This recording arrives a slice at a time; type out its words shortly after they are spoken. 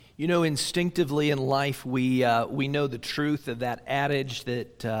You know, instinctively in life, we know the truth of that adage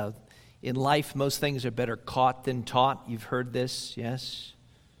that in life, most things are better caught than taught. You've heard this, yes?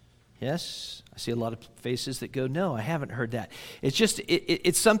 Yes? I see a lot of faces that go, no, I haven't heard that. It's just,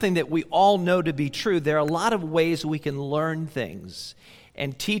 it's something that we all know to be true. There are a lot of ways we can learn things,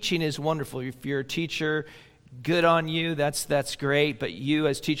 and teaching is wonderful. If you're a teacher, good on you, that's great, but you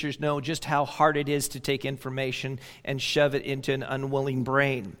as teachers know just how hard it is to take information and shove it into an unwilling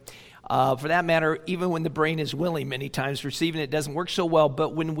brain. For that matter, even when the brain is willing, many times receiving it doesn't work so well,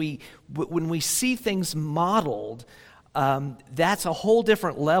 but when we see things modeled, that's a whole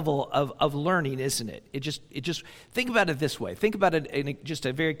different level of learning, isn't it? It just think about it this way. Think about it in just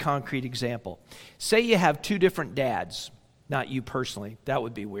a very concrete example. Say you have two different dads, not you personally, that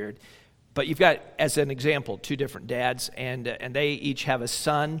would be weird. But you've got, as an example, two different dads, and they each have a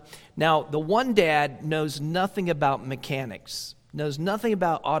son. Now, the one dad knows nothing about mechanics, knows nothing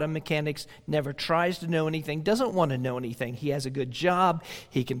about auto mechanics, never tries to know anything, doesn't want to know anything. He has a good job,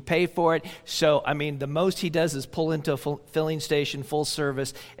 he can pay for it. So, the most he does is pull into a filling station, full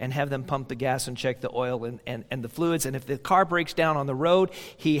service, and have them pump the gas and check the oil and the fluids. And if the car breaks down on the road,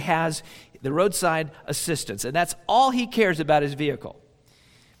 he has the roadside assistance. And that's all he cares about his vehicle.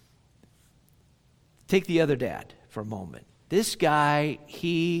 Take the other dad for a moment. This guy,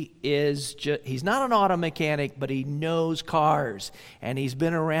 he's not an auto mechanic, but he knows cars, and he's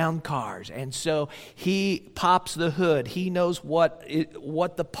been around cars. And so he pops the hood. He knows what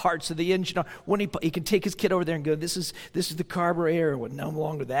the parts of the engine are. When he can take his kid over there and go, this is the carburetor. Well, no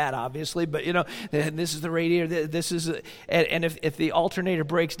longer that, obviously, but and this is the radiator. And if the alternator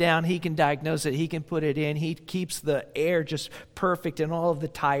breaks down, he can diagnose it. He can put it in. He keeps the air just perfect in all of the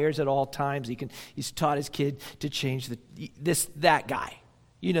tires at all times. He's taught his kid to change that guy.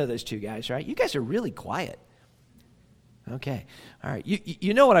 You know those two guys, right? You guys are really quiet. Okay. All right.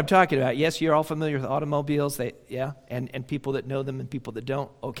 You know what I'm talking about. Yes, you're all familiar with automobiles. And people that know them and people that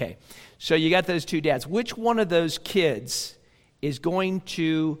don't. Okay. So you got those two dads. Which one of those kids is going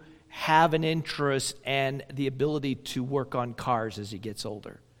to have an interest and the ability to work on cars as he gets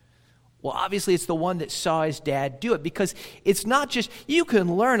older? Well, obviously, it's the one that saw his dad do it, because it's not just, you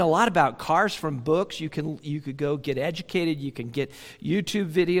can learn a lot about cars from books. You could go get educated. You can get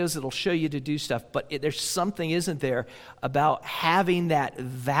YouTube videos that'll show you to do stuff. But there's something, isn't there, about having that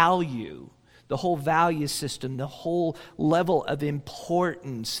value, the whole value system, the whole level of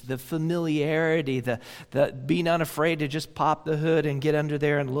importance, the familiarity, the being unafraid to just pop the hood and get under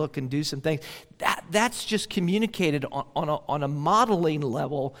there and look and do some things. That's just communicated on a modeling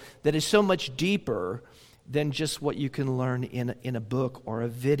level that is so much deeper than just what you can learn in a book or a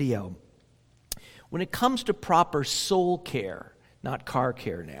video. When it comes to proper soul care, not car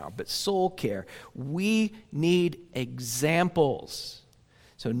care now, but soul care, we need examples.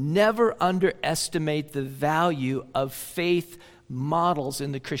 So never underestimate the value of faith models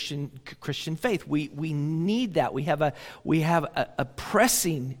in the Christian faith. We need that. We have a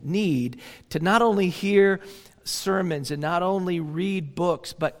pressing need to not only hear sermons and not only read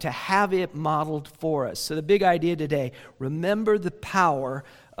books, but to have it modeled for us. So the big idea today, remember the power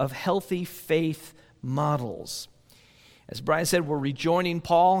of healthy faith models. As Brian said, we're rejoining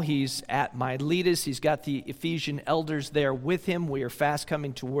Paul. He's at Miletus. He's got the Ephesian elders there with him. We are fast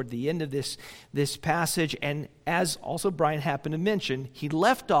coming toward the end of this passage. And as also Brian happened to mention, he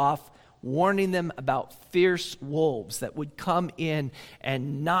left off warning them about fierce wolves that would come in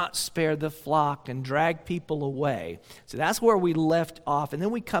and not spare the flock and drag people away. So that's where we left off. And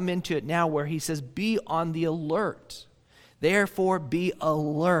then we come into it now where he says, be on the alert. Therefore, be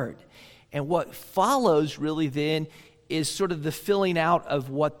alert. And what follows really then is sort of the filling out of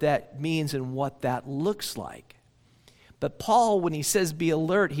what that means and what that looks like. But Paul, when he says be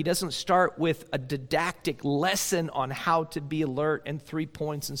alert, he doesn't start with a didactic lesson on how to be alert and 3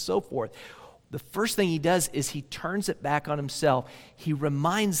 points and so forth. The first thing he does is he turns it back on himself. He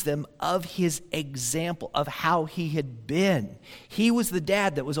reminds them of his example of how he had been. He was the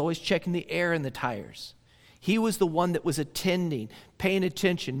dad that was always checking the air in the tires. He was the one that was attending, paying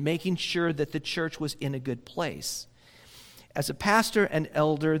attention, making sure that the church was in a good place. As a pastor and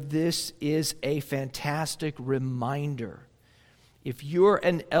elder, this is a fantastic reminder. If you're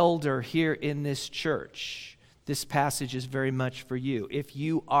an elder here in this church, this passage is very much for you. If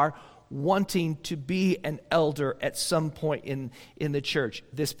you are wanting to be an elder at some point in the church,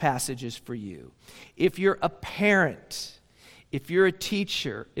 this passage is for you. If you're a parent, if you're a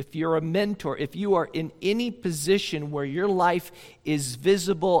teacher, if you're a mentor, if you are in any position where your life is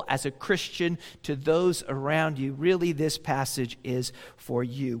visible as a Christian to those around you, really this passage is for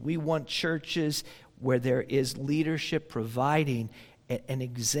you. We want churches where there is leadership providing an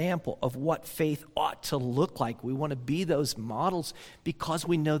example of what faith ought to look like. We want to be those models because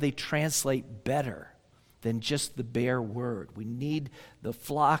we know they translate better than just the bare word. We need the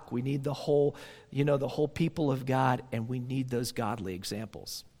flock, we need the whole people of God, and we need those godly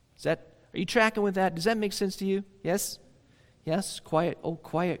examples. Are you tracking with that? Does that make sense to you? Yes? Yes?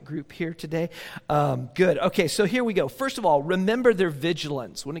 Quiet group here today. Good. Okay, so here we go. First of all, remember their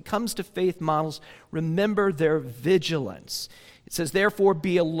vigilance. When it comes to faith models, remember their vigilance. It says, therefore,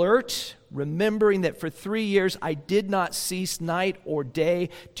 be alert, remembering that for 3 years I did not cease night or day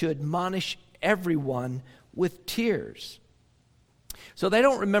to admonish everyone with tears. So they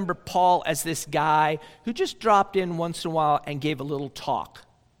don't remember Paul as this guy who just dropped in once in a while and gave a little talk.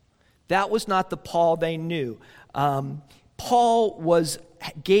 That was not the Paul they knew. Paul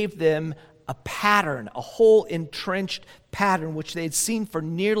gave them a pattern, a whole entrenched pattern, which they had seen for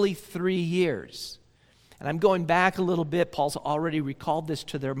nearly 3 years. And I'm going back a little bit. Paul's already recalled this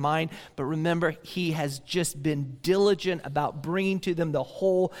to their mind. But remember, he has just been diligent about bringing to them the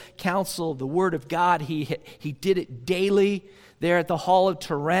whole counsel of the Word of God. He did it daily there at the Hall of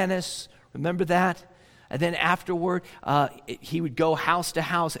Tyrannus. Remember that? And then afterward, he would go house to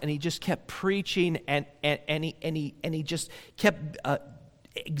house, and he just kept preaching, and he just kept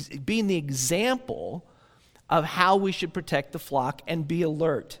being the example of how we should protect the flock and be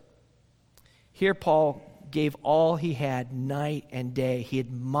alert. Here, Paul gave all he had night and day. He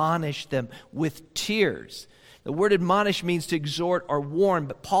admonished them with tears. The word admonish means to exhort or warn,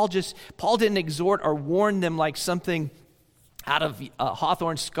 but Paul didn't exhort or warn them like something out of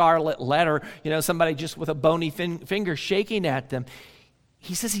Hawthorne's Scarlet Letter, somebody just with a bony finger shaking at them.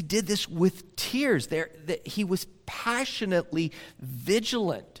 He says he did this with tears. That he was passionately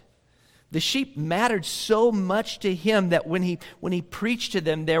vigilant. The sheep mattered so much to him that when he preached to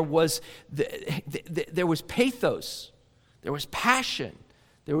them, there was pathos, there was passion,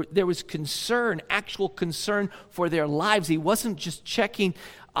 there was concern, actual concern for their lives. He wasn't just checking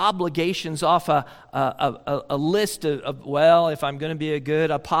obligations off a list of, well, if I'm going to be a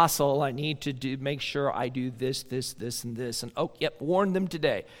good apostle, I need to make sure I do this, and this, and warn them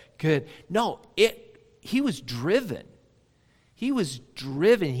today. Good. No, he was driven. He was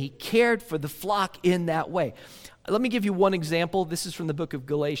driven. He cared for the flock in that way. Let me give you one example. This is from the book of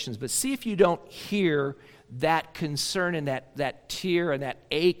Galatians, but see if you don't hear that concern and that tear and that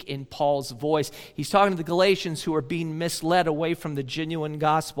ache in Paul's voice. He's talking to the Galatians who are being misled away from the genuine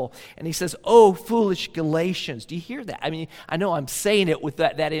gospel. And he says, "Oh, foolish Galatians." Do you hear that? I mean, I know I'm saying it with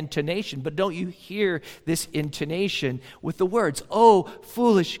that intonation, but don't you hear this intonation with the words, "Oh,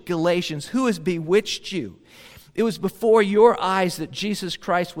 foolish Galatians, who has bewitched you? It was before your eyes that Jesus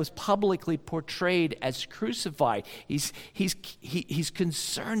Christ was publicly portrayed as crucified." He's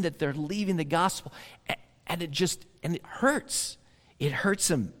concerned that they're leaving the gospel, and it hurts. It hurts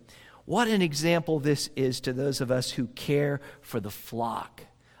him. What an example this is to those of us who care for the flock,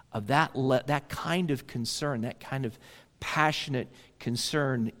 of that kind of concern, that kind of passionate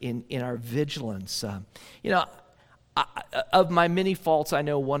concern in our vigilance. Of my many faults, I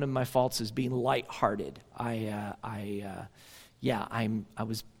know one of my faults is being lighthearted. I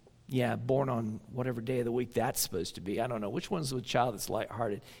was born on whatever day of the week that's supposed to be. I don't know which one's the child that's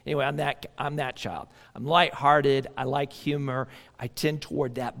lighthearted. Anyway, I'm that child. I'm lighthearted. I like humor. I tend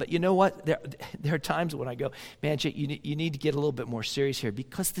toward that. But you know what? There are times when I go, man, Jay, you need to get a little bit more serious here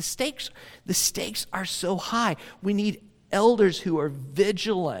because the stakes are so high. We need elders who are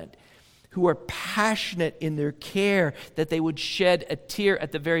vigilant, who are passionate in their care, that they would shed a tear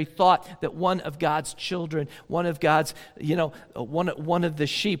at the very thought that one of God's children, one of God's, one of the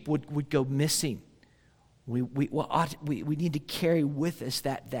sheep would go missing. We need to carry with us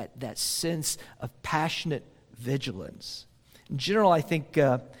that sense of passionate vigilance. In general, I think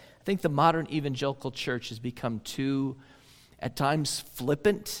the modern evangelical church has become too, at times,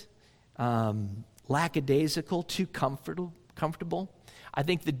 flippant, lackadaisical, too comfortable. I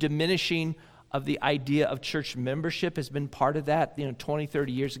think the diminishing of the idea of church membership has been part of that. 20,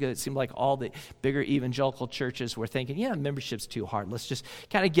 30 years ago, it seemed like all the bigger evangelical churches were thinking, membership's too hard. Let's just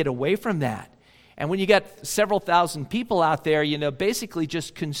kind of get away from that. And when you got several thousand people out there, basically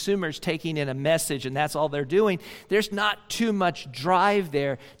just consumers taking in a message and that's all they're doing, there's not too much drive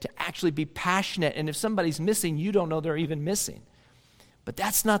there to actually be passionate. And if somebody's missing, you don't know they're even missing. But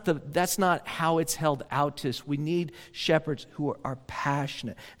that's not how it's held out to us. We need shepherds who are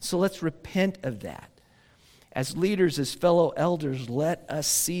passionate. So let's repent of that. As leaders, as fellow elders, let us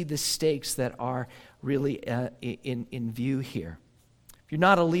see the stakes that are really in view here. If you're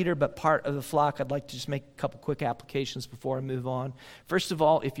not a leader but part of the flock, I'd like to just make a couple quick applications before I move on. First of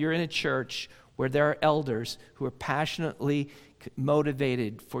all, if you're in a church where there are elders who are passionately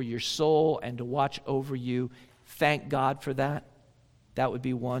motivated for your soul and to watch over you. Thank God for that. That would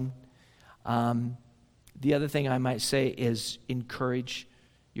be one. The other thing I might say is encourage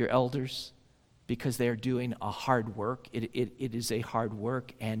your elders because they are doing a hard work. It is a hard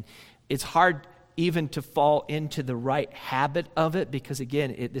work, and it's hard even to fall into the right habit of it because,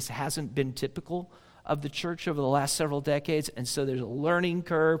 again, this hasn't been typical of the church over the last several decades, and so there's a learning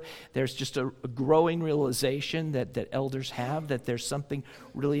curve. There's just a growing realization that elders have, that there's something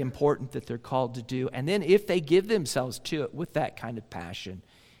really important that they're called to do. And then if they give themselves to it with that kind of passion,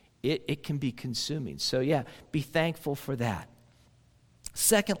 it can be consuming. So yeah, be thankful for that.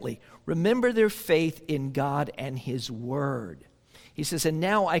 Secondly, remember their faith in God and His Word. He says, and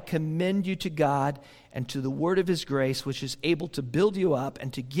now I commend you to God and to the word of His grace, which is able to build you up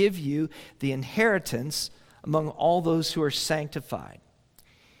and to give you the inheritance among all those who are sanctified.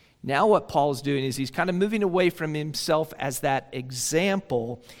 Now what Paul is doing is he's kind of moving away from himself as that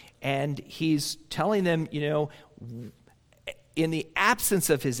example, and he's telling them, in the absence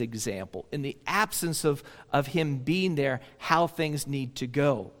of his example, in the absence of him being there, how things need to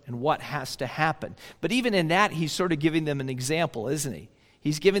go and what has to happen. But even in that, he's sort of giving them an example, isn't he?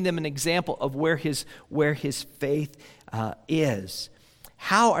 He's giving them an example of where his faith is.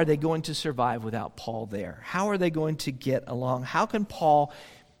 How are they going to survive without Paul there? How are they going to get along? How can Paul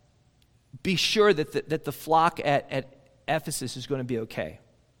be sure that the flock at Ephesus is going to be okay?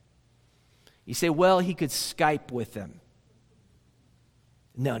 You say, well, he could Skype with them.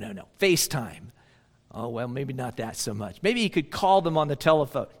 No. FaceTime. Oh, well, maybe not that so much. Maybe he could call them on the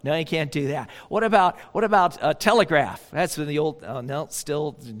telephone. No, he can't do that. What about telegraph? That's in the old,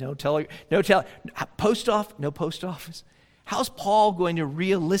 post office? No post office. How's Paul going to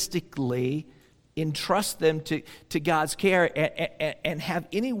realistically entrust them to God's care and have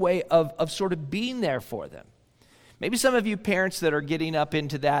any way of sort of being there for them? Maybe some of you parents that are getting up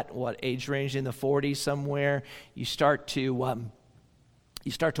into that, age range in the 40s somewhere, you start to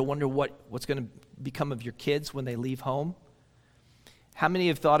wonder what's going to become of your kids when they leave home. How many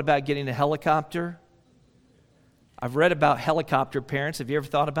have thought about getting a helicopter? I've read about helicopter parents. Have you ever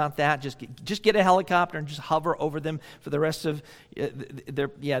thought about that? Just get a helicopter and just hover over them for the rest of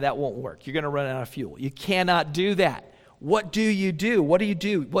that won't work. You're going to run out of fuel. You cannot do that. What do you do? What do you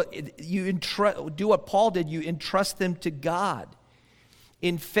do? Do what Paul did. You entrust them to God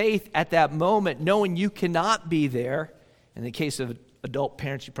in faith at that moment, knowing you cannot be there. In the case of adult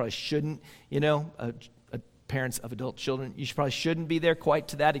parents, you probably shouldn't, parents of adult children, you probably shouldn't be there quite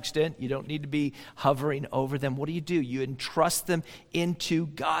to that extent. You don't need to be hovering over them. What do? You entrust them into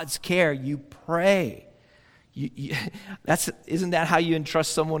God's care. You pray. Isn't that how you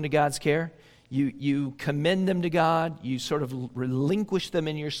entrust someone to God's care? You commend them to God. You sort of relinquish them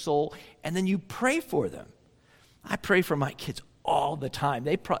in your soul, and then you pray for them. I pray for my kids all the time.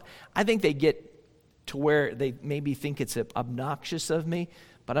 I think they get to where they maybe think it's obnoxious of me,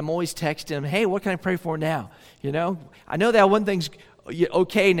 but I'm always texting them, hey, what can I pray for now? I know that one thing's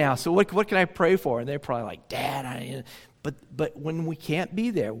okay now, so what can I pray for? And they're probably like, Dad, but when we can't be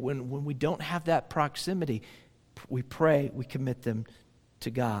there, when we don't have that proximity, we pray, we commit them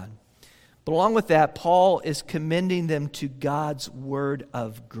to God. But along with that, Paul is commending them to God's word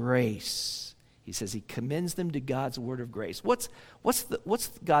of grace. He says he commends them to God's word of grace. What's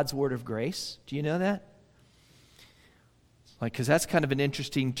God's word of grace? Do you know that? Because that's kind of an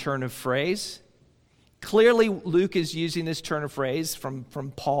interesting turn of phrase. Clearly, Luke is using this turn of phrase from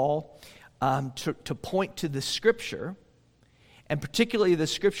Paul to point to the Scripture, and particularly the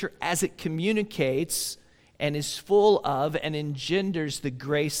Scripture as it communicates and is full of and engenders the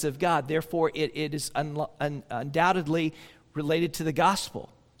grace of God. Therefore, it is undoubtedly related to the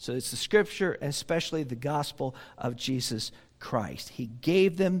gospel. So it's the Scripture, and especially the gospel of Jesus Christ. He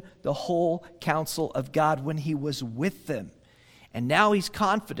gave them the whole counsel of God when he was with them. And now he's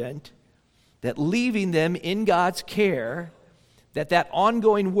confident that leaving them in God's care, that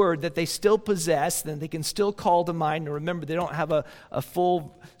ongoing word that they still possess, that they can still call to mind. And remember, they don't have a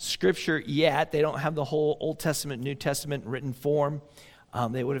full Scripture yet. They don't have the whole Old Testament, New Testament written form.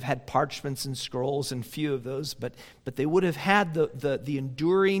 They would have had parchments and scrolls and few of those, but they would have had the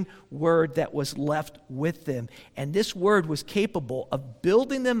enduring word that was left with them. And this word was capable of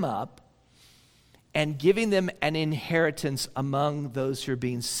building them up and giving them an inheritance among those who are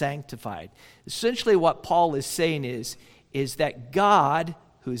being sanctified. Essentially what Paul is saying is that God,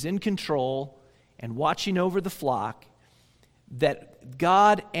 who is in control and watching over the flock, that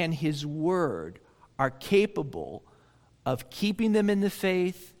God and his word are capable of keeping them in the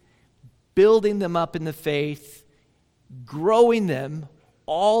faith, building them up in the faith, growing them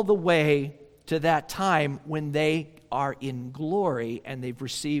all the way to that time when they are in glory and they've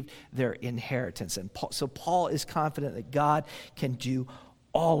received their inheritance. And so Paul is confident that God can do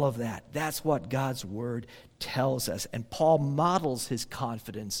all of that. That's what God's word tells us. And Paul models his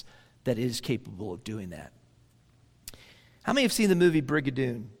confidence that it is capable of doing that. How many have seen the movie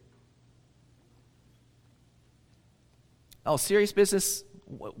Brigadoon? Oh, serious business?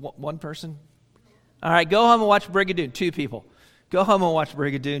 One person? All right, go home and watch Brigadoon. 2 people. Go home and watch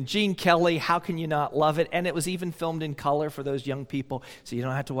Brigadoon. Gene Kelly, how can you not love it? And it was even filmed in color for those young people, so you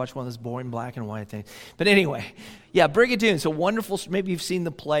don't have to watch one of those boring black and white things. But anyway, yeah, Brigadoon. It's a wonderful, maybe you've seen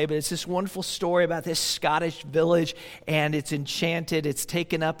the play, but it's this wonderful story about this Scottish village, and it's enchanted. It's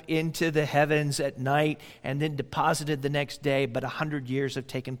taken up into the heavens at night and then deposited the next day, but 100 years have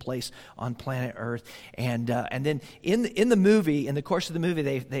taken place on planet Earth. And then in the movie, in the course of the movie,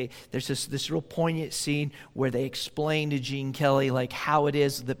 there's this real poignant scene where they explain to Gene Kelly like how it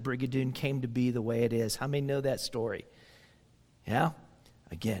is that Brigadoon came to be the way it is. How many know that story? Yeah?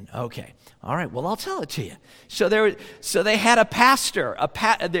 Again, okay. All right, well, I'll tell it to you. So they had a pastor of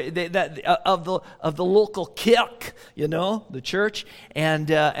the local kirk, the church,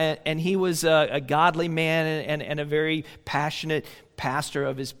 and he was a godly man and a very passionate pastor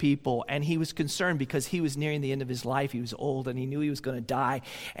of his people, and he was concerned because he was nearing the end of his life. He was old, and he knew he was going to die.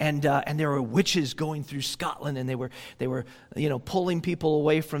 And there were witches going through Scotland, and they were pulling people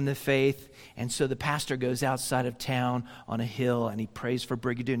away from the faith. And so the pastor goes outside of town on a hill, and he prays for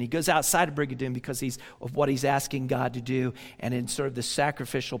Brigadoon. He goes outside of Brigadoon because of what he's asking God to do. And in sort of the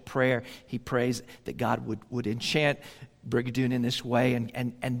sacrificial prayer, he prays that God would enchant Brigadoon in this way,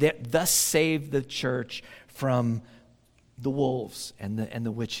 and thus save the church from the wolves and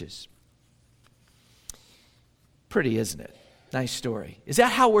the witches. Pretty, isn't it? Nice story. Is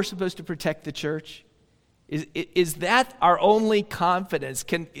that how we're supposed to protect the church? Is that our only confidence?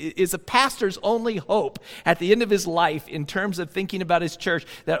 Is a pastor's only hope at the end of his life in terms of thinking about his church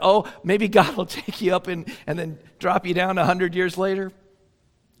that, maybe God will take you up and then drop you down 100 years later?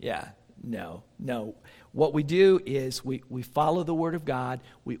 Yeah, no. What we do is we follow the Word of God.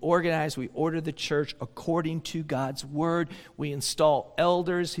 We organize, we order the church according to God's Word. We install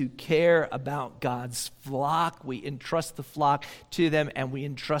elders who care about God's flock. We entrust the flock to them, and we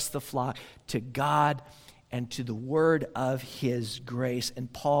entrust the flock to God and to the word of His grace.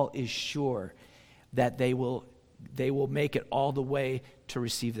 And Paul is sure that they will make it all the way to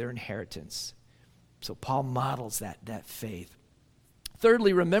receive their inheritance. So Paul models that faith.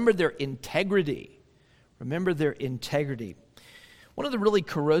 Thirdly, remember their integrity. Remember their integrity. One of the really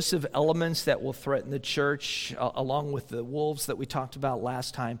corrosive elements that will threaten the church, along with the wolves that we talked about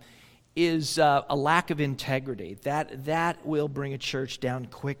last time, is a lack of integrity. That will bring a church down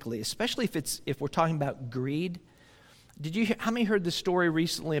quickly, especially if we're talking about greed. How many heard the story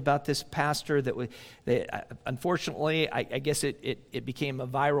recently about this pastor unfortunately, I guess it became a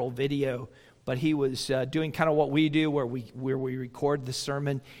viral video, but he was doing kind of what we do, where we record the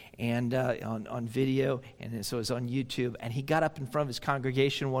sermon and on video, and so it's on YouTube. And he got up in front of his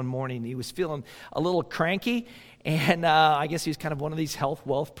congregation one morning. He was feeling a little cranky, and I guess he was kind of one of these health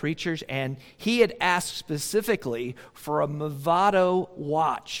wealth preachers. And he had asked specifically for a Movado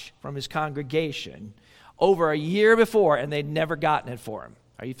watch from his congregation over a year before, and they'd never gotten it for him.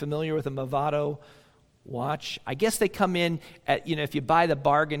 Are you familiar with a Movado watch? I guess they come in at, if you buy the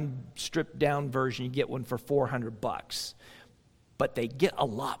bargain stripped down version, you get one for $400. But they get a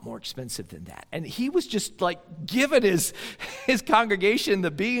lot more expensive than that. And he was just like giving his congregation the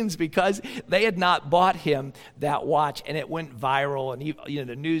beans because they had not bought him that watch, and it went viral, and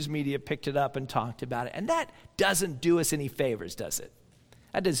the news media picked it up and talked about it. And that doesn't do us any favors, does it?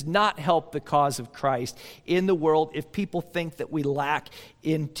 That does not help the cause of Christ in the world if people think that we lack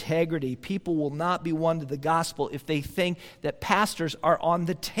integrity. People will not be won to the gospel if they think that pastors are on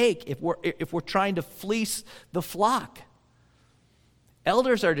the take, if we're trying to fleece the flock.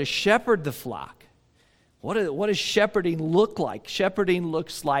 Elders are to shepherd the flock. What does shepherding look like? Shepherding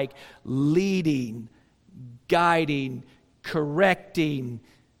looks like leading, guiding, correcting,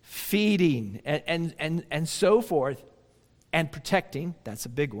 feeding, and so forth. And protecting, that's a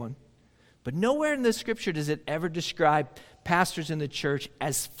big one. But nowhere in the scripture does it ever describe pastors in the church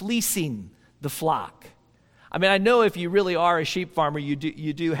as fleecing the flock. I mean, I know if you really are a sheep farmer, you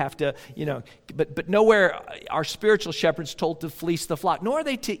do have to, but nowhere are spiritual shepherds told to fleece the flock, nor are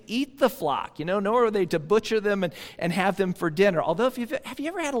they to eat the flock, nor are they to butcher them and have them for dinner. Although, have you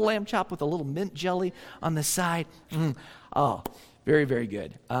ever had a lamb chop with a little mint jelly on the side? Very, very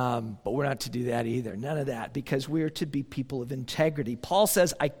good. But we're not to do that either. None of that, because we're to be people of integrity. Paul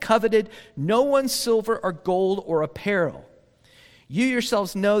says, I coveted no one's silver or gold or apparel. You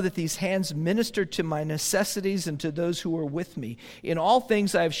yourselves know that these hands ministered to my necessities and to those who were with me. In all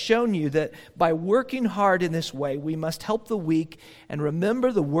things I have shown you that by working hard in this way, we must help the weak and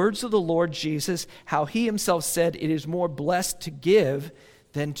remember the words of the Lord Jesus, how he himself said, it is more blessed to give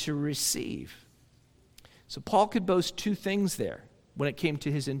than to receive. So Paul could boast two things there when it came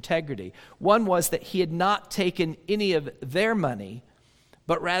to his integrity. One was that he had not taken any of their money,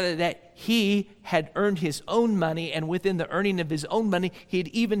 but rather that he had earned his own money, and within the earning of his own money, he had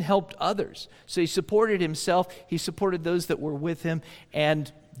even helped others. So he supported himself, he supported those that were with him,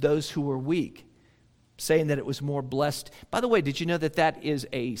 and those who were weak, saying that it was more blessed. By the way, did you know that that is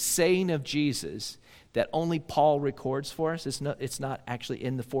a saying of Jesus that only Paul records for us? It's not actually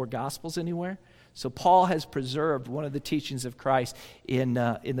in the four Gospels anywhere. So Paul has preserved one of the teachings of Christ in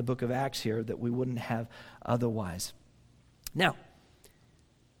the book of Acts here that we wouldn't have otherwise. Now,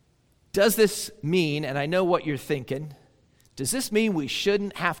 does this mean, and I know what you're thinking, does this mean we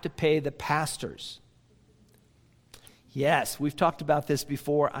shouldn't have to pay the pastors? Yes, we've talked about this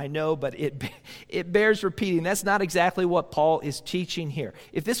before, I know, but it bears repeating. That's not exactly what Paul is teaching here.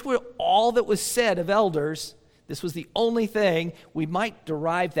 If this were all that was said of elders, this was the only thing, we might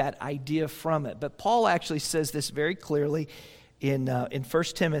derive that idea from it. But Paul actually says this very clearly in 1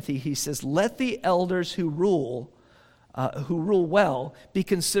 Timothy. He says, let the elders who rule well be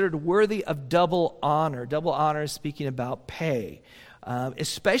considered worthy of double honor. Double honor is speaking about pay,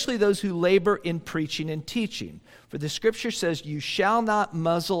 especially those who labor in preaching and teaching. For the scripture says, you shall not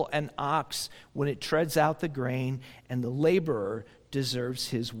muzzle an ox when it treads out the grain, and the laborer deserves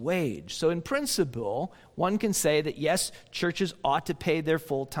his wage. So in principle, one can say that yes, churches ought to pay their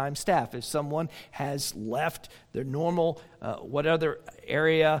full-time staff. If someone has left their normal, what other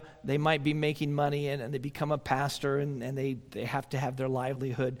area they might be making money in, and they become a pastor and they have to have their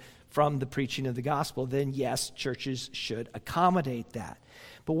livelihood from the preaching of the gospel, then yes, churches should accommodate that.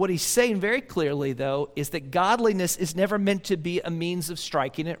 But what he's saying very clearly, though, is that godliness is never meant to be a means of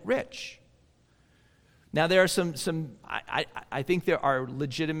striking it rich. Now, there are I think there are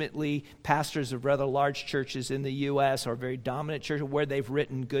legitimately pastors of rather large churches in the U.S. or very dominant churches where they've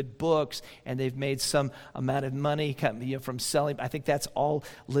written good books and they've made some amount of money from selling. I think that's all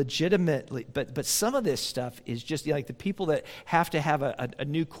legitimately. But some of this stuff is just like the people that have to have a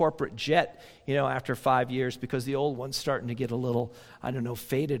new corporate jet, after 5 years because the old one's starting to get a little,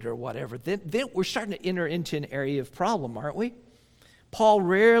 faded or whatever. Then we're starting to enter into an area of problem, aren't we? Paul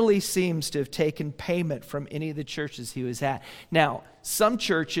rarely seems to have taken payment from any of the churches he was at. Now, some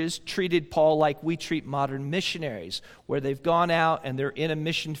churches treated Paul like we treat modern missionaries, where they've gone out and they're in a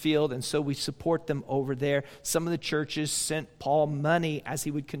mission field, and so we support them over there. Some of the churches sent Paul money as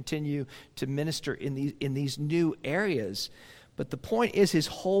he would continue to minister in these new areas. But the point is, his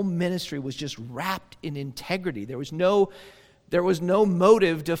whole ministry was just wrapped in integrity. There was no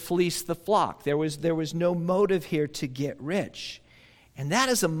motive to fleece the flock. There was no motive here to get rich. And that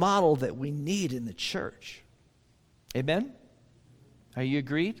is a model that we need in the church. Amen? Are you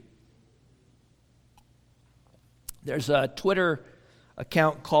agreed? There's a Twitter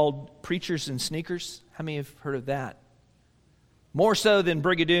account called Preachers and Sneakers. How many have heard of that? More so than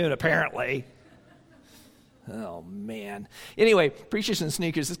Brigadoon, apparently. Oh, man. Anyway, Preachers and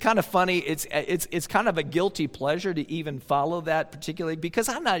Sneakers, it's kind of funny. It's kind of a guilty pleasure to even follow that particularly because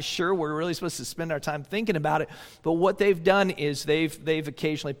I'm not sure we're really supposed to spend our time thinking about it. But what they've done is they've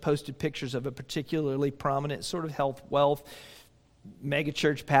occasionally posted pictures of a particularly prominent sort of health, wealth,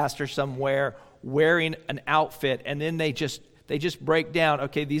 megachurch pastor somewhere wearing an outfit, and then they just break down,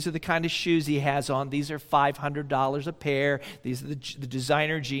 okay, these are the kind of shoes he has on. These are $500 a pair. These are the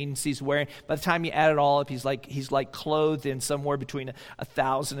designer jeans he's wearing. By the time you add it all up, he's like clothed in somewhere between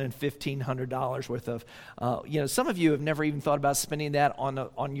 $1,000 and $1,500 worth of. Some of you have never even thought about spending that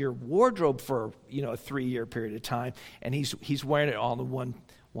on your wardrobe for a 3-year period of time, and he's wearing it all in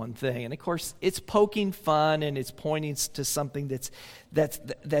one thing. And of course, it's poking fun and it's pointing to something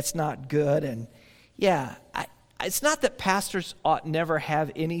that's not good. And yeah, it's not that pastors ought never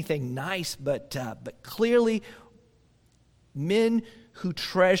have anything nice, but clearly men who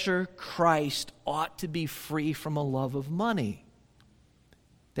treasure Christ ought to be free from a love of money.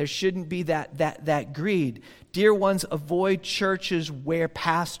 There shouldn't be that greed. Dear ones, avoid churches where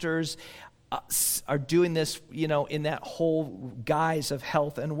pastors are doing this, in that whole guise of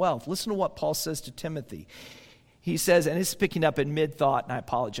health and wealth. Listen to what Paul says to Timothy. He says, and it's picking up in mid-thought, and I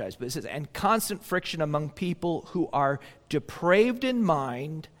apologize, but it says, and constant friction among people who are depraved in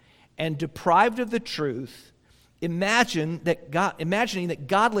mind and deprived of the truth, imagining that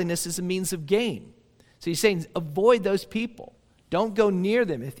godliness is a means of gain. So he's saying, avoid those people. Don't go near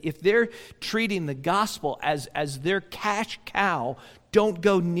them. If they're treating the gospel as their cash cow, don't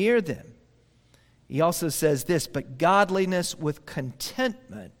go near them. He also says this, but godliness with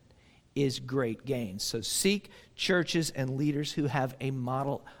contentment is great gain. So seek churches and leaders who have a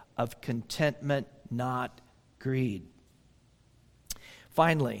model of contentment, not greed.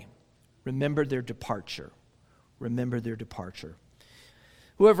 Finally, remember their departure. Remember their departure.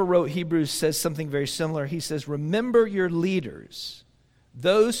 Whoever wrote Hebrews says something very similar. He says, remember your leaders,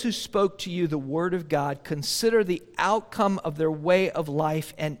 those who spoke to you the word of God. Consider the outcome of their way of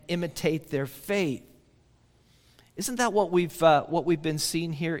life and imitate their faith. Isn't that what we've been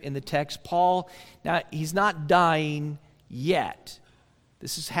seeing here in the text? Paul, now he's not dying yet.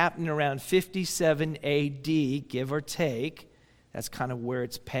 This is happening around 57 AD, give or take. That's kind of where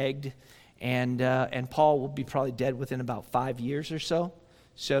it's pegged. And Paul will be probably dead within about 5 years or so.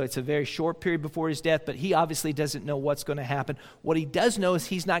 So it's a very short period before his death, but he obviously doesn't know what's going to happen. What he does know is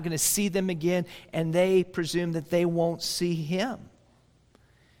he's not going to see them again, and they presume that they won't see him.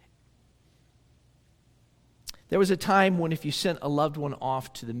 There was a time when if you sent a loved one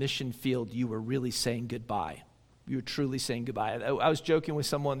off to the mission field, you were really saying goodbye. You were truly saying goodbye. I was joking with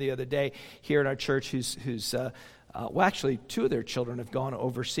someone the other day here in our church who's well, actually, 2 of their children have gone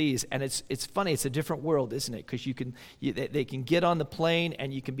overseas, and it's funny. It's a different world, isn't it? Because they can get on the plane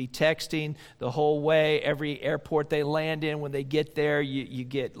and you can be texting the whole way. Every airport they land in, when they get there, you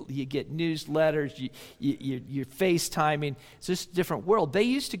get newsletters, you're FaceTiming. It's just a different world. They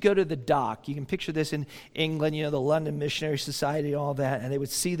used to go to the dock. You can picture this in England, the London Missionary Society, all that, and they would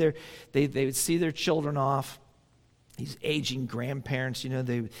see their children off. These aging grandparents,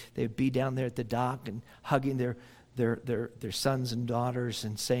 they would be down there at the dock and hugging their sons and daughters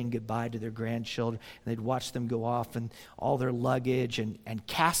and saying goodbye to their grandchildren. And they'd watch them go off and all their luggage and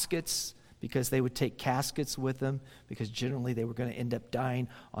caskets, because they would take caskets with them, because generally they were going to end up dying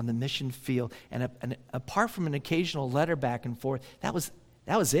on the mission field. And apart from an occasional letter back and forth, that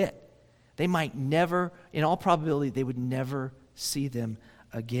was it. They might never, in all probability, they would never see them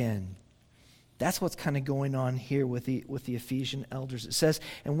again. That's what's kind of going on here with the Ephesian elders. It says,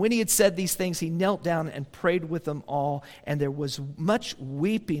 and when he had said these things, he knelt down and prayed with them all, and there was much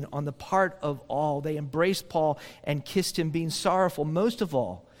weeping on the part of all. They embraced Paul and kissed him, being sorrowful, most of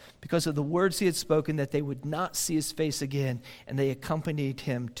all, because of the words he had spoken, that they would not see his face again, and they accompanied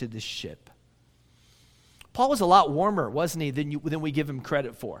him to the ship. Paul was a lot warmer, wasn't he, than we give him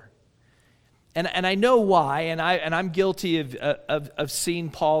credit for. And I know why, and I'm guilty of seeing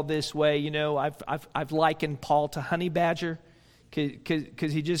Paul this way. I've likened Paul to Honey Badger,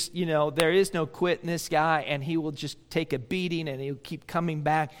 because he just, there is no quit in this guy, and he will just take a beating, and he'll keep coming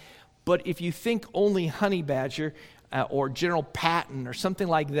back. But if you think only Honey Badger or General Patton or something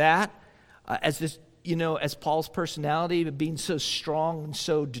like that, as Paul's personality, being so strong and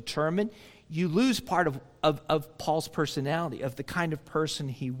so determined, you lose part of Paul's personality, of the kind of person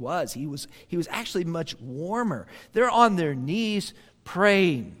he was. He was actually much warmer. They're on their knees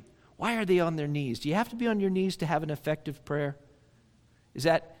praying. Why are they on their knees? Do you have to be on your knees to have an effective prayer? Is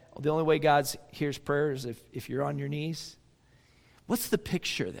that the only way God hears prayers, if you're on your knees? What's the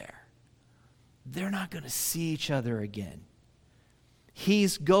picture there? They're not going to see each other again.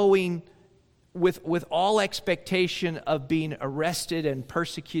 He's going with all expectation of being arrested and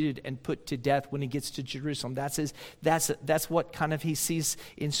persecuted and put to death when he gets to Jerusalem. That's what kind of he sees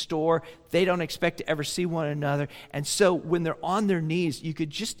in store. They don't expect to ever see one another. And so when they're on their knees, you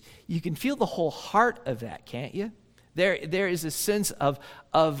can feel the whole heart of that, can't you? There is a sense of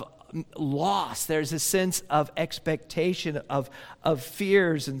loss. There's a sense of expectation, of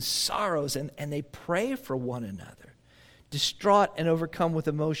fears and sorrows, and they pray for one another. Distraught and overcome with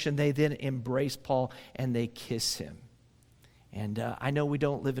emotion, they then embrace Paul and they kiss him. And I know we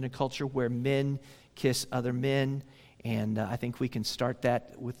don't live in a culture where men kiss other men, and I think we can start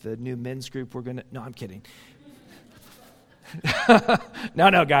that with the new men's group. No, I'm kidding.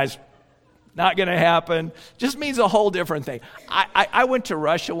 No, guys. Not going to happen. Just means a whole different thing. I went to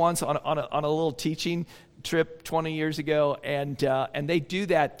Russia once on a little teaching trip 20 years ago, and they do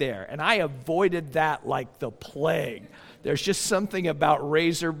that there. And I avoided that like the plague. There's just something about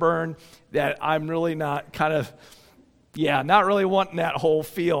razor burn that I'm really not not really wanting that whole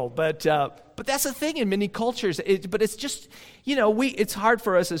feel. But that's the thing in many cultures. But it's just, it's hard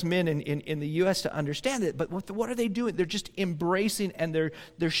for us as men in the U.S. to understand it. But what are they doing? They're just embracing, and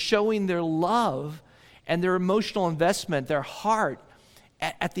they're showing their love and their emotional investment, their heart,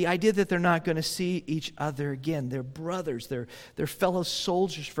 at the idea that they're not going to see each other again. They're brothers. They're fellow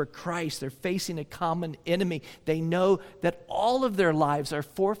soldiers for Christ. They're facing a common enemy. They know that all of their lives are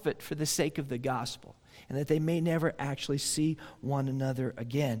forfeit for the sake of the gospel. and that they may never actually see one another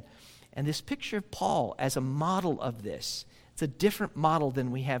again. And this picture of Paul as a model of this, it's a different model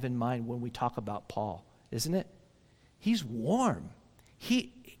than we have in mind when we talk about Paul, isn't it? He's warm.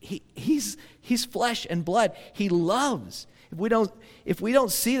 He's flesh and blood. He loves. If we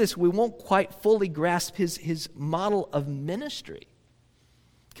don't see this, we won't quite fully grasp his model of ministry.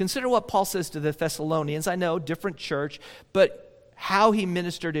 Consider what Paul says to the Thessalonians. I know, different church, but how he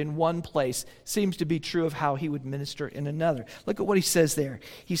ministered in one place seems to be true of how he would minister in another. Look at what he says there.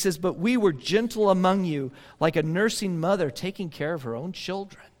 He says, "But we were gentle among you, like a nursing mother taking care of her own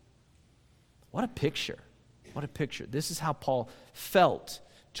children." What a picture. What a picture. This is how Paul felt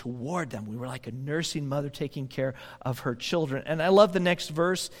toward them. We were like a nursing mother taking care of her children. And I love the next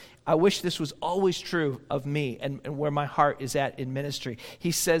verse. I wish this was always true of me and where my heart is at in ministry.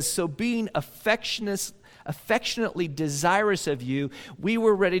 He says, "So being affectionately desirous of you, we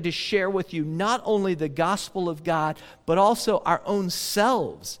were ready to share with you not only the gospel of God, but also our own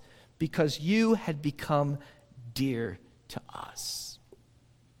selves, because you had become dear to us."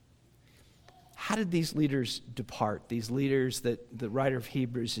 How did these leaders depart? These leaders that the writer of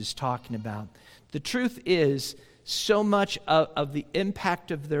Hebrews is talking about. The truth is, so much of the impact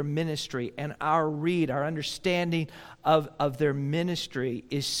of their ministry and our understanding of their ministry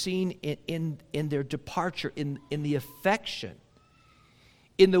is seen in their departure, in the affection,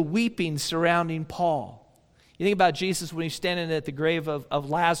 in the weeping surrounding Paul. You think about Jesus when he's standing at the grave of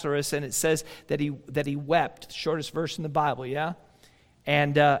Lazarus, and it says that he wept, the shortest verse in the Bible, yeah?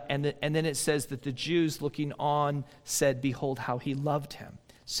 And then it says that the Jews looking on said, "Behold how he loved him."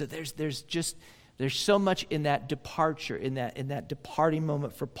 So there's so much in that departure, in that departing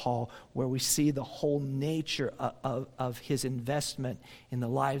moment for Paul, where we see the whole nature of his investment in the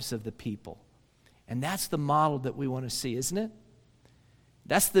lives of the people. And that's the model that we want to see, isn't it?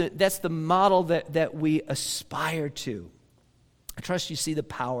 That's the model that we aspire to. I trust you see the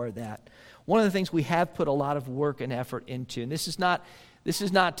power of that. One of the things we have put a lot of work and effort into, and this is not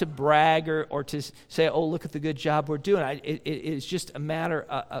to brag or to say, "Oh, look at the good job we're doing." It is just a matter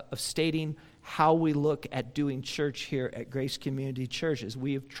of stating how we look at doing church here at Grace Community Churches.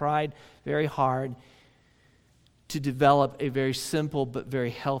 We have tried very hard to develop a very simple but very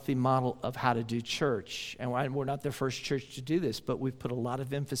healthy model of how to do church. And we're not the first church to do this, but we've put a lot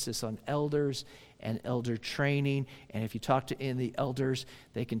of emphasis on elders and elder training. And if you talk to any of the elders,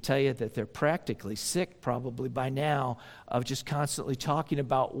 they can tell you that they're practically sick probably by now of just constantly talking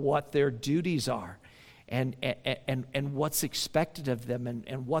about what their duties are and what's expected of them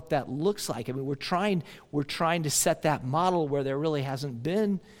and what that looks like. I mean, we're trying to set that model where there really hasn't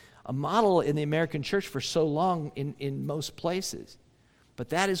been a model in the American church for so long in most places. But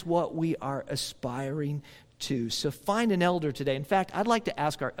that is what we are aspiring to. So find an elder today. In fact, I'd like to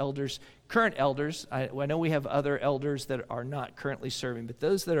ask our elders, current elders, I know we have other elders that are not currently serving, but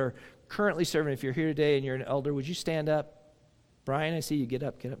those that are currently serving, if you're here today and you're an elder, would you stand up? Brian, I see you. Get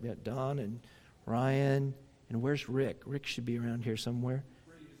up. Yeah, Don and Ryan. And where's Rick? Rick should be around here somewhere.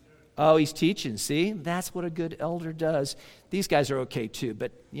 Oh, he's teaching. See, that's what a good elder does. These guys are okay too,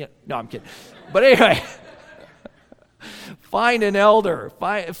 but no, I'm kidding. But anyway, find an elder.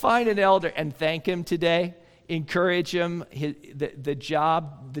 Find an elder and thank him today. Encourage him. The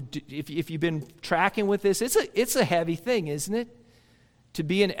job. If you've been tracking with this, it's a heavy thing, isn't it? To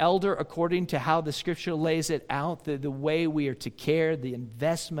be an elder according to how the Scripture lays it out, the way we are to care, the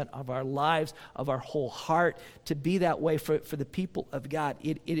investment of our lives, of our whole heart, to be that way for the people of God.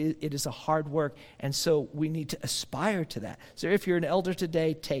 It is a hard work, and so we need to aspire to that. So if you're an elder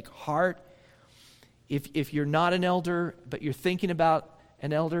today, take heart. If you're not an elder, but you're thinking about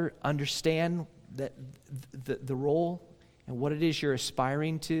an elder, understand that the role and what it is you're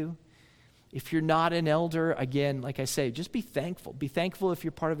aspiring to. If you're not an elder, again, like I say, just be thankful. Be thankful if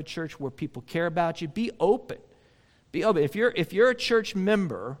you're part of a church where people care about you. Be open. Be open. If you're a church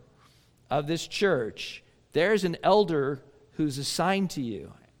member of this church, there's an elder who's assigned to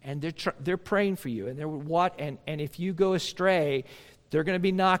you, and they're praying for you, and if you go astray, they're going to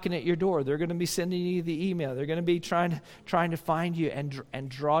be knocking at your door. They're going to be sending you the email. They're going to be trying to find you and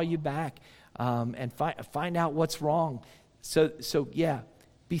draw you back and find out what's wrong. So yeah.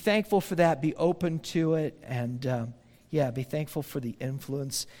 Be thankful for that. Be open to it. And, be thankful for the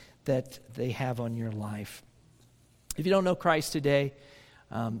influence that they have on your life. If you don't know Christ today,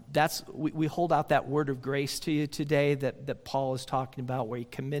 we hold out that word of grace to you today that Paul is talking about, where he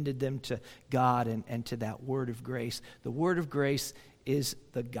commended them to God and to that word of grace. The word of grace is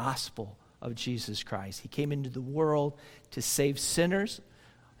the gospel of Jesus Christ. He came into the world to save sinners.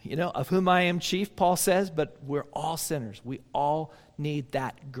 Of whom I am chief, Paul says, but we're all sinners. We all need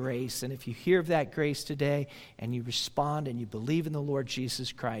that grace. And if you hear of that grace today and you respond and you believe in the Lord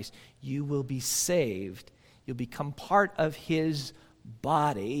Jesus Christ, you will be saved. You'll become part of his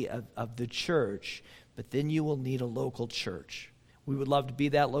body, of the church, but then you will need a local church. We would love to be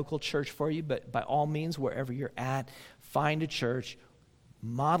that local church for you, but by all means, wherever you're at, find a church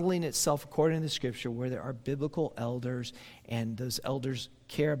modeling itself according to the Scripture where there are biblical elders, and those elders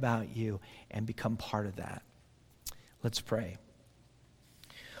care about you and become part of that. Let's pray.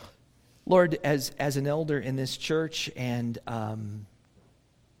 Lord, as an elder in this church and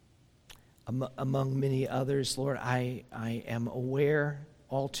among many others, Lord, I am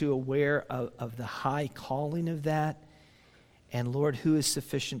all too aware of the high calling of that. And Lord, who is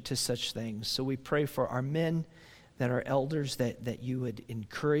sufficient to such things? So we pray for our men that are elders, that you would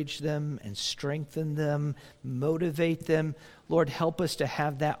encourage them and strengthen them, motivate them. Lord, help us to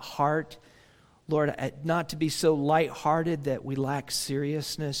have that heart. Lord, not to be so lighthearted that we lack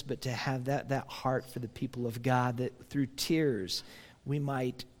seriousness, but to have that heart for the people of God, that through tears we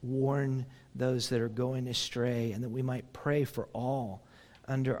might warn those that are going astray, and that we might pray for all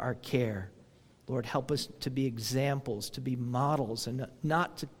under our care. Lord, help us to be examples, to be models, and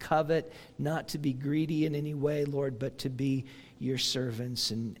not to covet, not to be greedy in any way, Lord, but to be your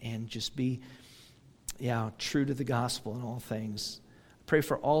servants and just be, true to the gospel in all things. I pray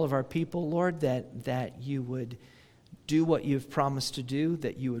for all of our people, Lord, that you would do what you've promised to do,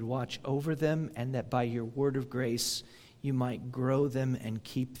 that you would watch over them, and that by your word of grace you might grow them and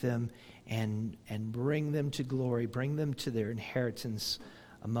keep them and bring them to glory, bring them to their inheritance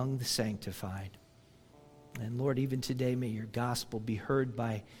among the sanctified. And Lord, even today, may your gospel be heard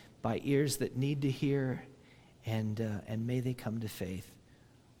by ears that need to hear, and may they come to faith.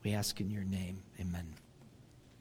 We ask in your name. Amen.